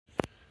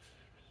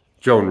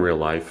Joe in real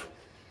life.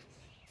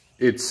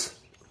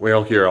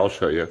 Well, here, I'll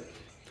show you.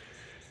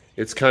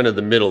 It's kind of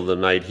the middle of the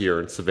night here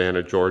in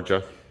Savannah,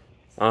 Georgia.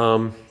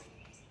 I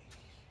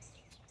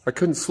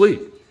couldn't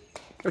sleep.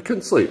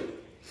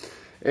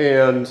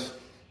 And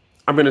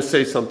I'm going to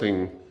say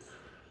something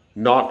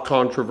not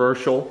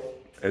controversial,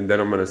 and then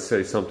I'm going to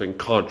say something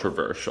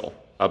controversial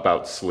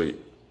about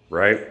sleep,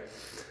 right?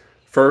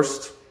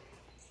 First,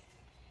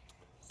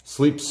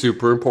 sleep's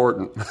super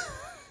important.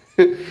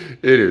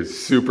 It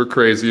is super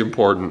crazy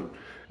important.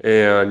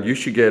 And you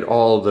should get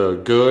all the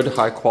good,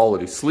 high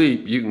quality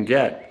sleep you can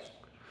get.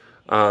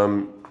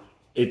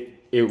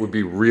 It would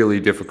be really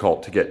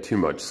difficult to get too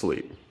much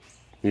sleep.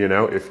 You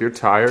know, if you're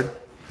tired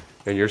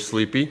and you're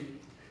sleepy,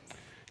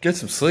 get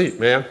some sleep,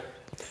 man.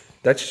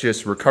 That's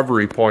just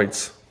recovery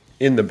points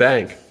in the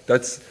bank.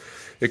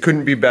 It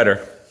couldn't be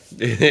better.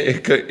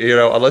 It could, you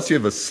know, unless you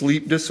have a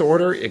sleep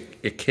disorder,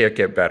 it can't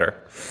get better.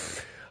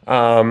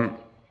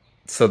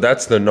 So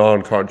that's the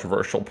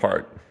non-controversial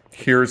part.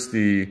 Here's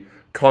the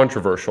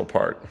controversial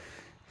part.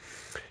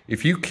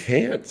 If you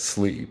can't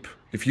sleep,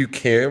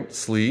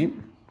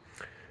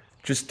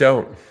 just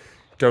don't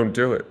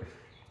do it.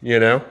 You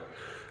know,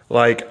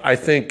 like I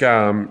think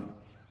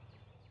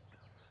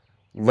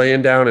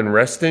laying down and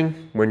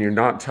resting when you're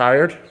not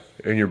tired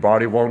and your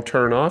body won't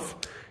turn off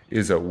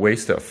is a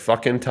waste of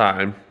fucking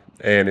time,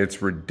 and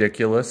it's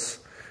ridiculous,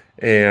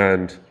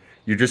 and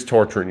you're just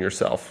torturing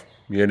yourself,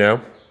 you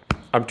know?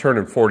 I'm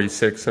turning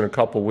 46 in a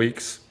couple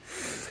weeks.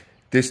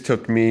 This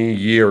took me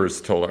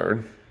years to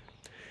learn.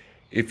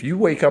 If you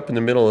wake up in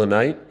the middle of the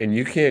night and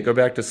you can't go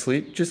back to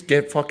sleep, just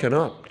get fucking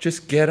up.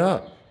 Just get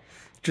up.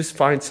 Just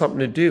find something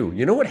to do.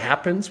 You know what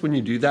happens when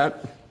you do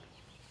that?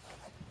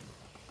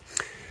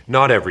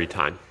 Not every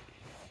time.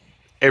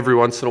 Every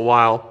once in a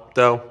while,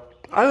 though,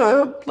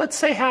 let's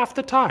say half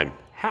the time.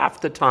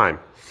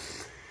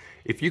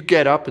 If you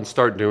get up and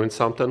start doing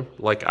something,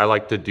 like I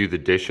like to do the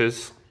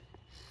dishes,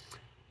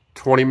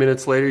 20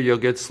 minutes later, you'll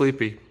get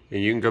sleepy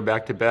and you can go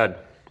back to bed.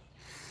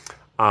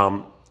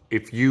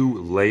 If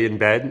you lay in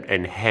bed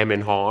and hem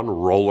and haw,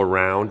 roll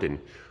around and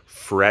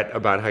fret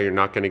about how you're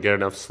not going to get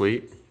enough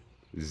sleep,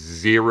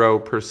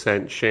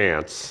 0%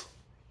 chance,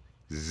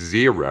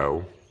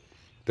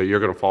 that you're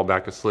going to fall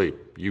back asleep.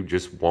 You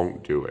just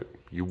won't do it.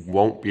 You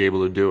won't be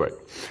able to do it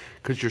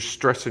because you're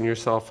stressing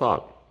yourself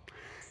up.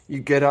 You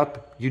get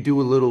up, you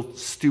do a little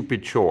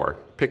stupid chore.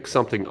 Pick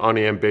something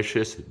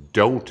unambitious.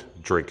 Don't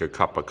drink a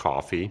cup of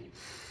coffee.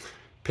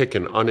 Pick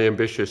an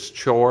unambitious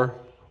chore,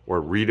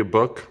 or read a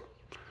book,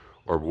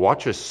 or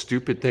watch a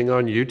stupid thing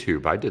on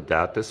YouTube. I did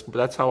that.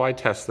 That's how I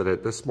tested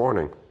it this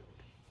morning.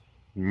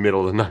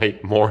 Middle of the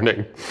night,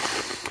 morning.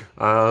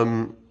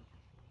 And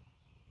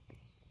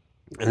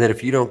then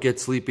if you don't get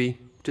sleepy,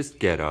 just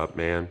get up,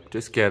 man.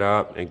 Just get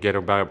up and get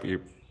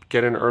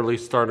an early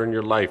start on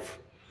your life.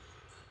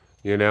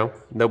 You know,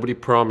 nobody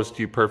promised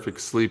you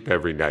perfect sleep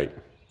every night.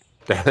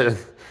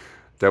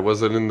 That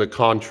wasn't in the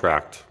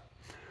contract.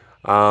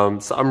 So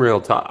I'm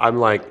real tired.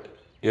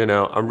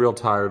 I'm real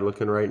tired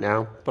looking right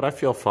now, but I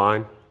feel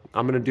fine.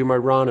 I'm gonna do my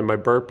run and my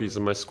burpees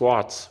and my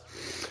squats,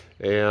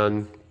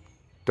 and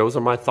those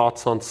are my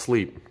thoughts on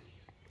sleep.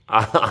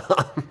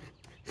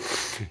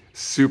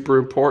 Super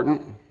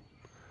important.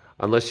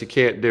 Unless you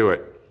can't do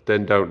it,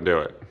 then don't do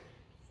it.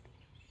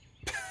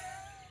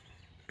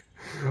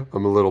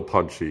 I'm a little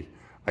punchy.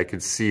 I can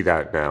see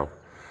that now.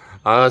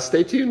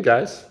 Stay tuned,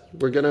 guys.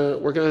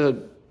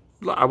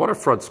 I want a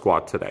front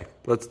squat today.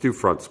 Let's do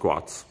front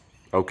squats.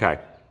 Okay,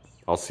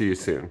 I'll see you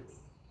soon.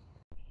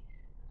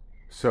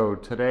 So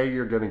today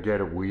you're gonna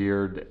get a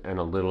weird and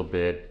a little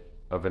bit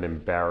of an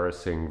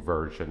embarrassing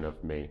version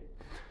of me.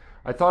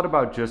 I thought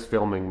about just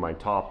filming my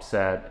top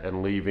set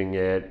and leaving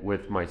it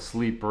with my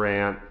sleep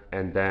rant,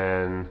 and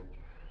then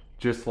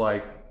just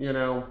like, you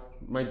know,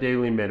 my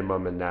daily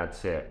minimum, and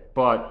that's it.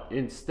 But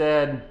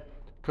instead,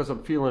 because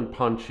I'm feeling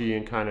punchy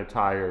and kind of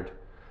tired,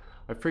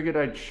 I figured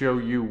I'd show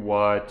you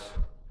what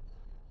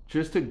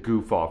just a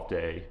goof off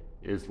day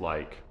is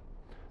like.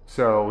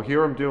 So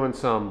here I'm doing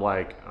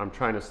I'm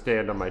trying to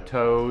stand on my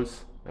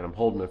toes, and I'm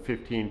holding a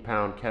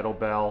 15-pound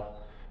kettlebell,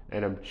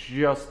 and I'm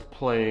just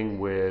playing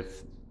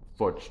with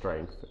foot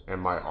strength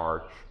and my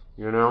arch,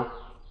 you know?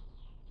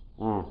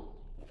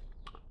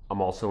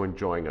 I'm also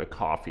enjoying a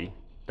coffee.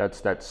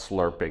 That's that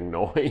slurping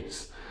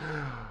noise.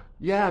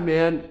 Yeah,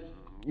 man,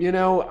 you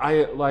know,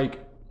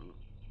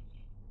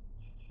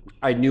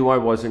 I knew I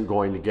wasn't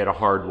going to get a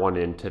hard one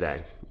in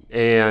today.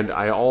 And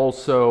I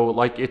also,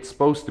 it's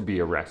supposed to be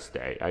a rest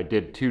day. I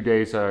did 2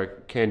 days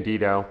of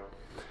Candido.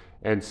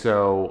 And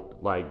so,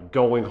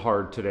 going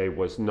hard today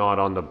was not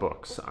on the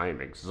books. I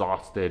am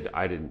exhausted.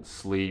 I didn't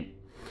sleep.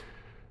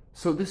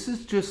 So this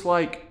is just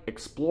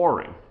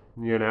exploring,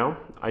 you know?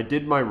 I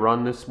did my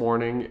run this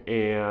morning,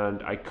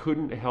 and I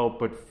couldn't help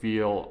but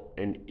feel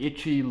an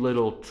itchy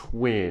little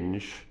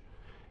twinge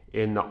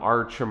in the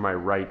arch of my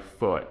right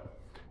foot.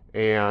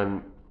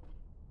 And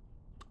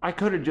I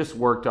could have just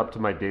worked up to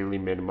my daily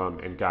minimum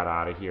and got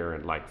out of here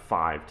in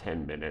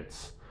 5-10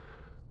 minutes.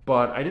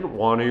 but I didn't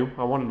want to.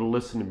 I wanted to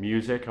listen to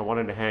music. I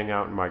wanted to hang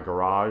out in my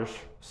garage.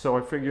 So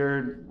I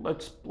figured,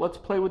 let's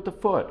play with the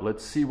foot.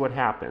 Let's see what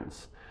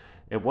happens.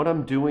 And what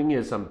I'm doing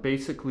is I'm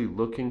basically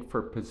looking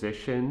for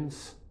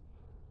positions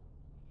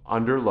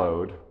under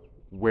load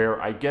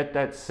where I get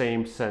that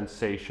same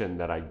sensation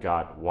that I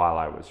got while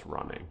I was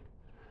running.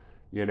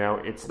 You know,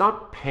 it's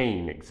not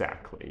pain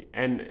exactly.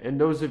 And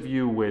those of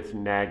you with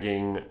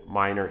nagging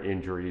minor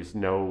injuries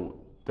know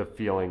the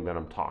feeling that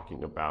I'm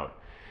talking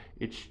about.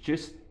 It's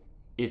just,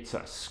 it's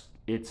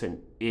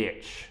an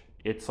itch.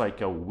 It's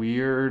like a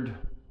weird,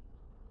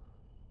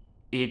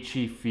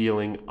 itchy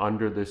feeling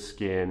under the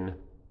skin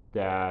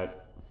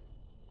that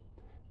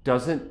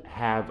doesn't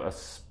have a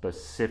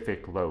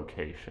specific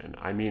location.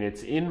 I mean,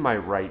 it's in my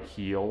right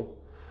heel,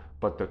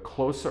 but the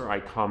closer I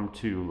come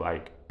to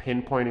like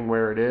pinpointing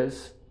where it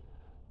is,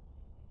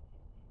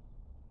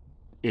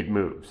 it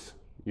moves,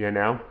 you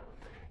know?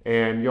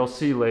 And you'll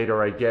see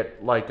later I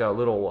get like a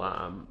little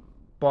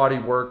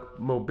bodywork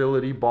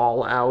mobility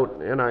ball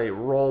out and I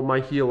roll my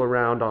heel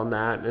around on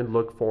that and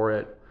look for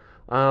it.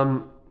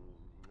 And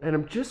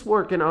I'm just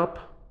working up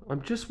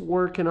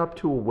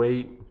to a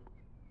weight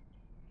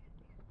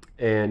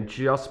and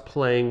just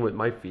playing with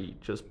my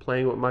feet, just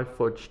playing with my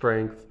foot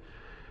strength,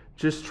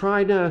 just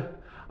trying to,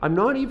 I'm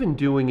not even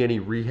doing any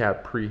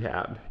rehab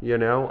prehab, you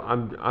know?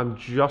 I'm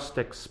just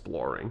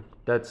exploring.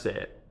 That's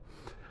it.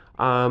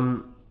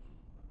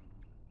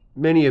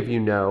 Many of you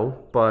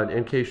know, but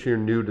in case you're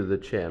new to the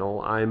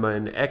channel, I'm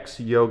an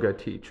ex-yoga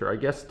teacher. I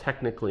guess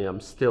technically I'm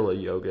still a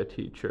yoga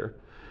teacher.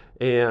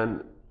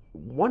 And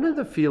one of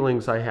the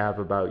feelings I have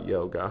about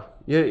yoga,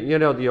 you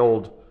know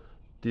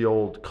the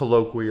old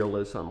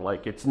colloquialism,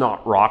 like it's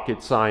not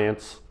rocket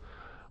science.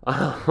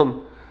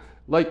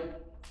 Like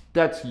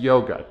that's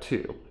yoga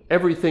too.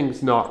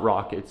 Everything's not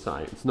rocket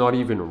science, not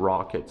even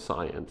rocket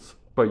science.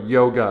 But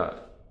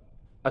yoga,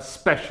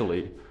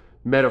 especially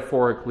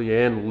metaphorically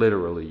and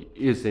literally,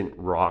 isn't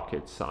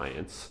rocket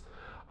science.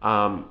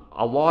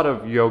 A lot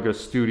of yoga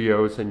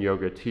studios and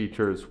yoga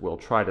teachers will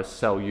try to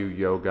sell you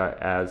yoga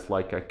as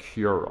like a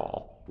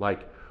cure-all.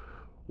 Like,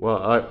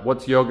 well,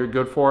 what's yoga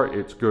good for?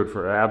 It's good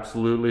for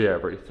absolutely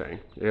everything.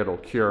 It'll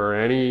cure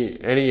any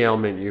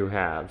ailment you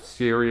have,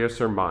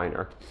 serious or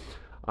minor.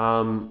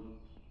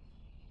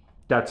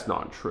 That's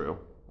not true.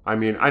 I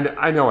mean,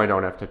 I know I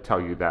don't have to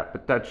tell you that,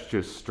 but that's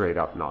just straight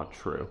up not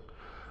true.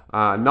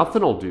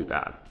 Nothing will do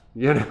that.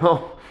 You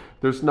know,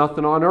 there's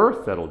nothing on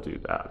earth that'll do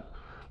that.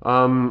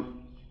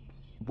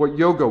 What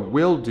yoga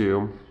will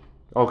do,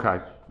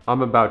 okay,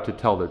 I'm about to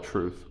tell the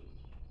truth.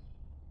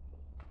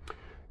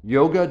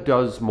 Yoga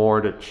does more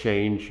to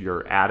change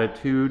your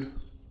attitude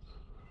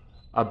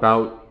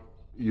about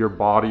your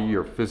body,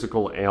 your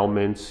physical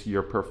ailments,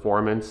 your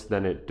performance,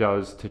 than it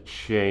does to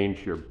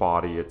change your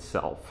body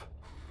itself.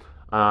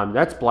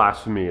 That's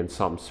blasphemy in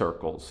some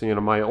circles. You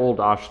know, my old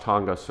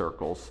Ashtanga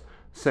circles,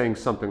 saying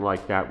something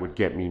like that would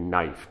get me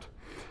knifed.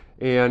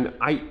 And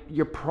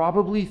you're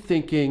probably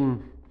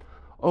thinking,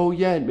 oh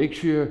yeah, it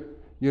makes you,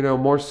 you know,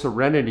 more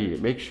serenity.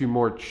 It makes you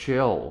more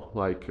chill,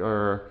 like,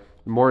 or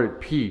more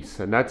at peace.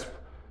 And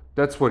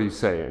that's what he's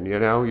saying, you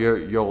know,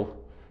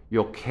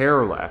 you'll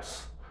care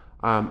less.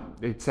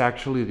 It's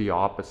actually the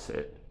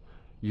opposite.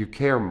 You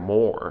care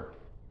more,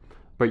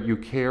 but you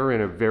care in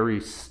a very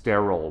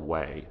sterile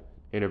way,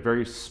 in a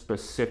very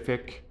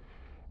specific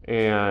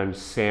and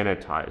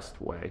sanitized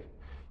way.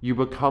 You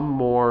become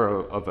more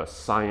of a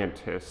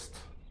scientist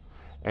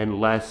and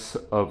less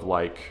of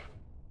like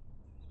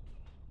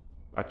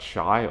a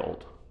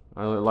child.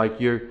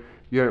 Like you're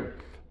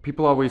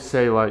people always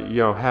say, like, you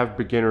know, have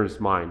beginner's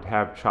mind,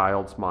 have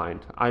child's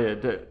mind.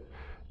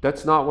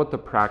 That's not what the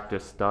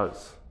practice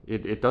does.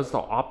 It does the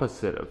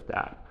opposite of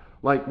that.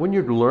 Like when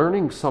you're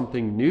learning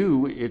something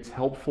new, it's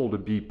helpful to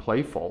be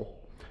playful,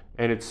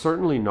 and it's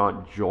certainly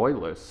not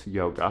joyless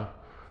yoga,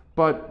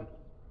 but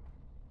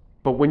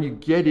when you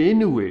get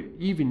into it,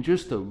 even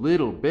just a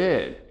little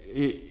bit,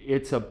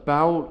 it's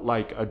about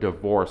like a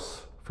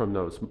divorce from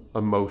those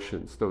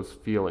emotions, those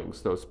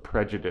feelings, those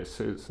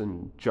prejudices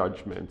and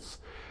judgments,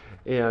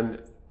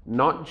 and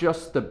not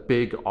just the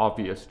big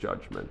obvious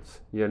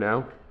judgments, you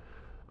know?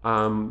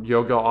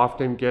 Yoga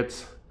often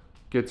gets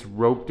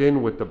roped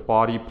in with the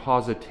body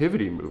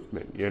positivity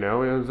movement, you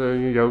know?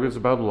 Yoga is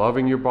about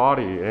loving your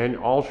body and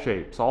all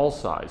shapes, all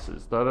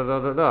sizes,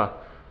 da-da-da-da-da.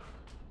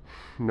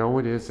 No,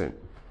 it isn't.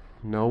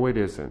 No, it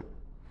isn't.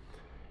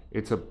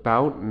 It's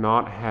about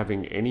not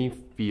having any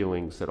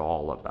feelings at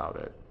all about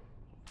it,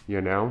 you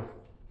know?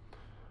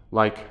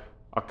 Like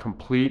a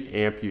complete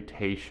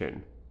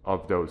amputation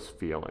of those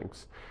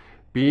feelings.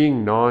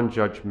 Being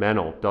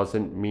non-judgmental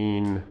doesn't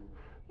mean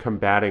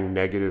combating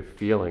negative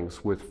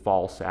feelings with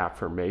false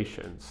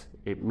affirmations.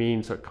 It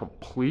means a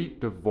complete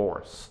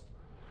divorce.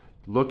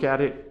 Look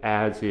at it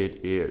as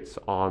it is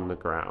on the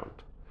ground.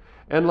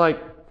 And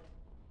like,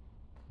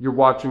 you're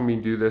watching me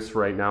do this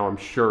right now. I'm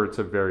sure it's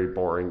a very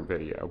boring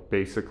video.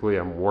 Basically,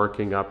 I'm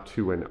working up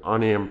to an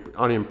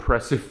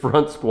unimpressive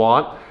front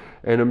squat,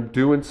 and I'm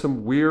doing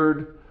some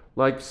weird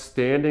like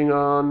standing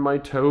on my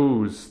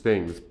toes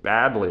things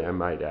badly, I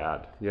might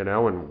add,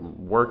 and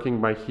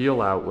working my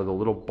heel out with a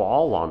little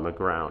ball on the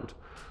ground.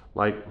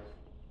 Like,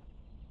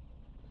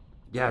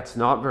 yeah, it's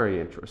not very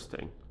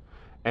interesting.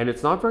 And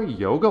it's not very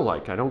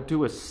yoga-like. I don't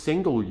do a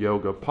single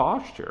yoga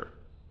posture.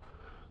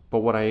 But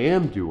what I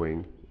am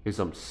doing is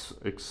I'm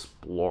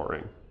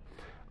exploring.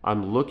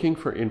 I'm looking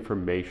for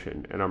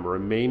information and I'm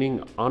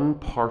remaining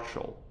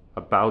impartial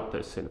about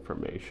this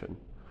information.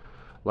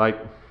 Like,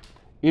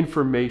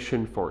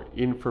 information for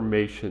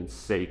information's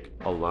sake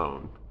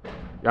alone.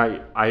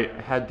 I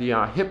had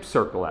the hip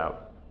circle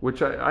out,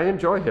 which I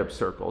enjoy hip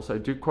circles. I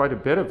do quite a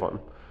bit of them.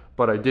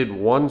 But I did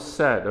one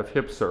set of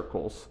hip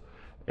circles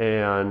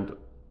and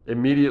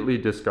immediately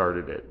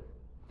discarded it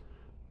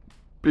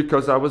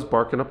because I was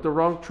barking up the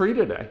wrong tree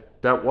today.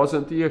 That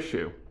wasn't the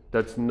issue.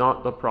 That's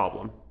not the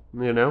problem,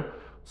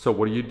 So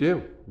what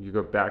do? You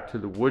go back to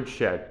the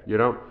woodshed.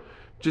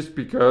 Just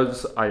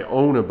because I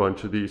own a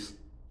bunch of these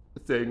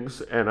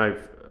things and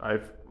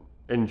I've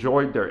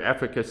enjoyed their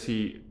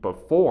efficacy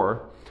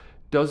before,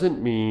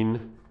 doesn't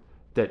mean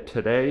that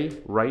today,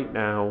 right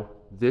now,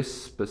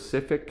 this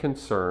specific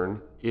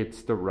concern,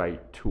 it's the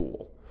right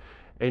tool.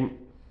 And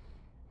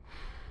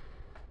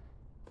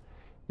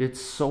it's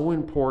so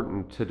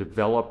important to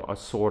develop a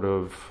sort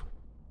of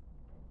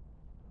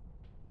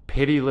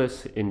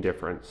pitiless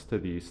indifference to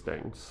these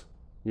things,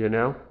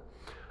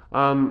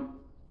 And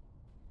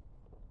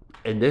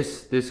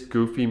this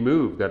goofy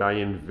move that I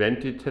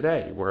invented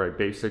today, where I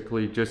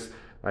basically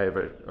I have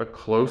a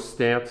close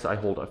stance, I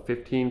hold a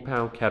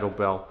 15-pound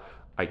kettlebell,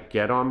 I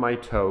get on my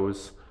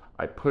toes,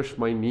 I push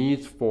my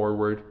knees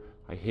forward,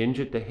 I hinge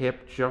at the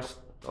hip just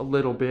a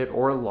little bit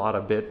or a lot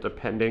of bit,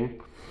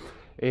 depending,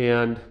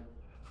 and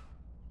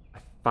I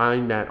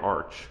find that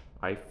arch.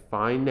 I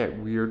find that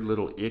weird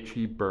little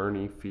itchy,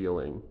 burny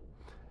feeling,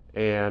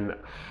 and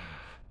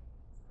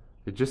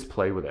I just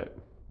play with it,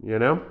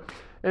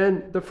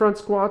 And the front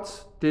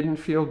squats didn't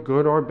feel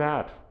good or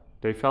bad.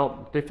 They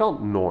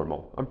felt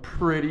normal. I'm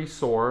pretty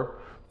sore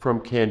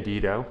from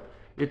Candido.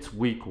 It's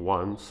week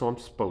 1, so I'm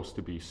supposed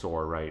to be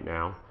sore right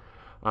now.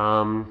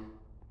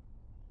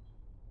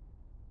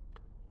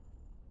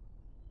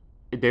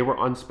 They were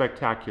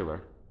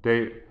unspectacular.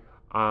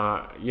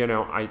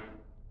 I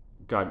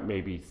got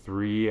maybe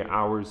 3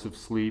 hours of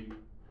sleep.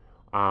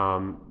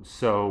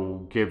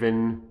 So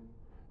given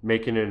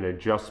making an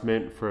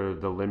adjustment for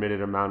the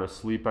limited amount of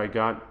sleep I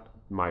got,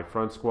 my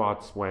front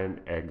squats went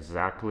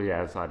exactly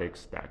as I'd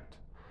expect.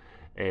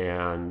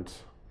 And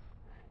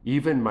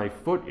even my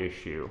foot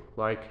issue,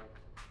 like,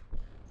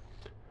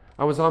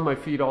 I was on my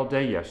feet all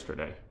day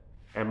yesterday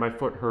and my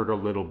foot hurt a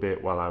little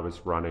bit while I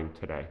was running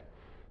today.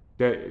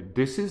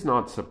 This is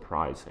not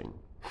surprising,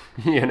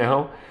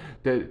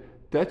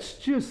 that's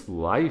just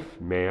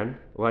life, man.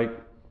 Like,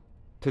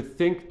 to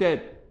think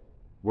that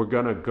we're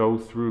gonna go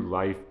through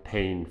life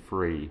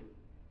pain-free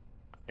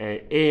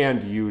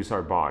and use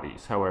our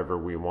bodies however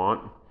we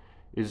want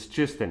is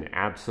just an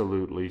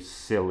absolutely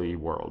silly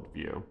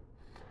worldview.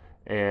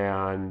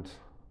 And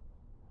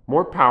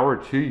more power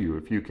to you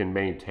if you can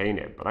maintain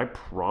it. But I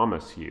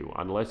promise you,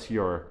 unless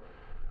you're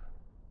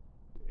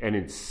an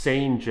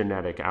insane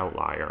genetic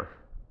outlier,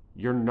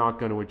 you're not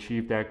going to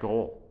achieve that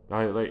goal.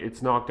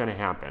 It's not going to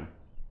happen,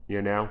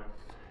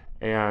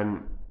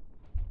 And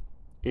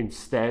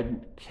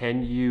instead,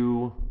 can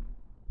you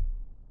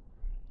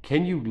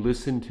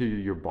listen to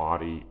your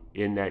body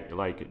in that,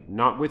 like,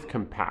 not with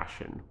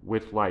compassion,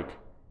 with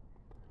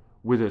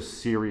a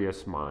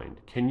serious mind?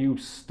 Can you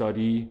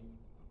study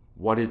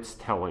what it's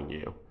telling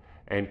you?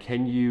 And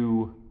can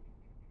you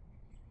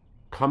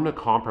come to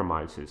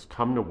compromises,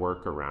 come to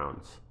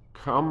workarounds,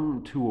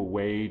 come to a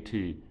way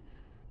to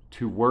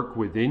work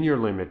within your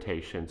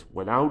limitations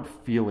without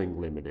feeling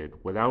limited,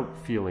 without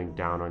feeling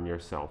down on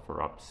yourself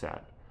or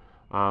upset?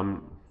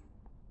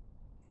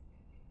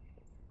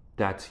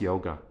 That's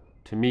yoga.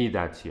 To me,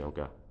 that's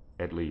yoga,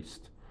 at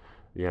least.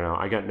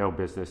 I got no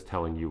business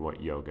telling you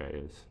what yoga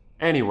is.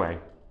 Anyway,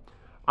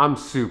 I'm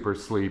super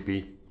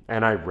sleepy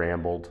and I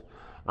rambled.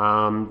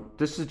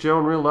 This is Joe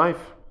in real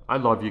life. I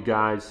love you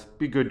guys.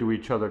 Be good to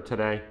each other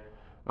today.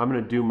 I'm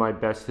going to do my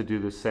best to do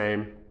the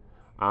same.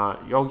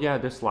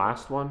 This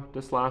last one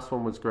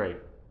was great.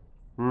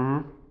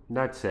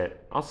 That's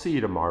it. I'll see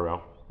you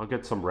tomorrow. I'll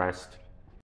get some rest.